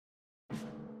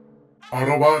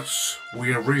Autobots,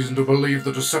 we have reason to believe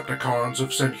the Decepticons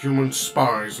have sent human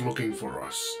spies looking for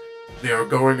us. They are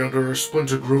going under a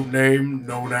splinter group name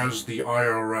known as the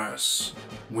IRS.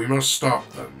 We must stop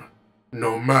them.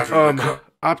 No matter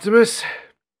Optimus?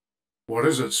 What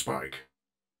is it, Spike?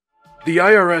 The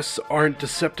IRS aren't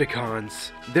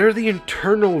Decepticons. They're the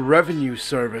Internal Revenue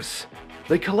Service.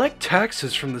 They collect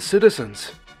taxes from the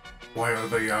citizens. Why are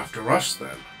they after us,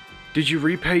 then? Did you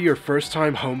repay your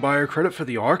first-time homebuyer credit for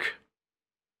the Ark?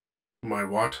 My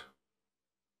what?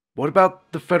 What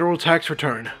about the federal tax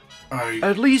return?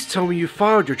 At least tell me you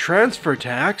filed your transfer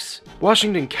tax.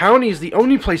 Washington County is the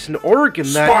only place in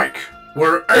Oregon that— Spike!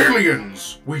 We're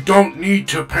aliens! We don't need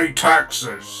to pay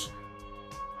taxes!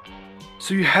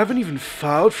 So you haven't even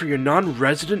filed for your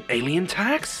non-resident alien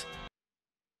tax?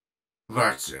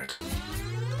 That's it.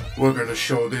 We're gonna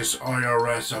show this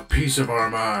IRS a piece of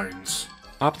our minds.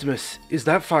 Optimus, is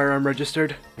that firearm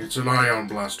registered? It's an ion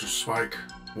blaster, Spike.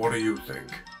 What do you think?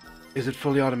 Is it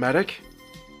fully automatic?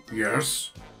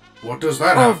 Yes? What does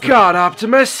that have Oh God,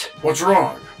 Optimus! What's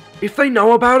wrong? If they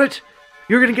know about it,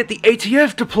 you're gonna get the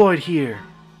ATF deployed here.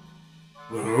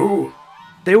 Who?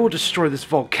 They will destroy this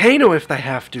volcano if they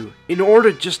have to, in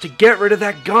order just to get rid of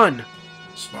that gun.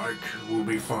 Spike will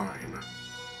be fine.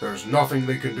 There's nothing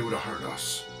they can do to hurt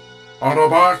us.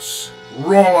 Autobots,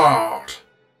 roll out!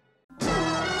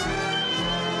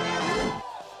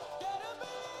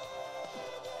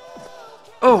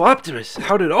 Oh, Optimus,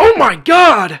 how did— Oh my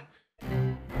God!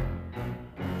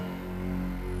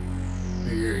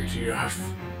 The ATF.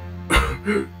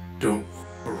 Don't f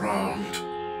around.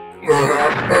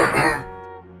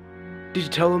 Did you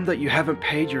tell them that you haven't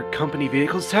paid your company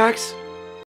vehicles tax?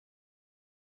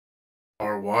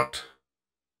 Or what?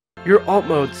 Your alt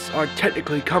modes are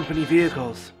technically company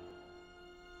vehicles.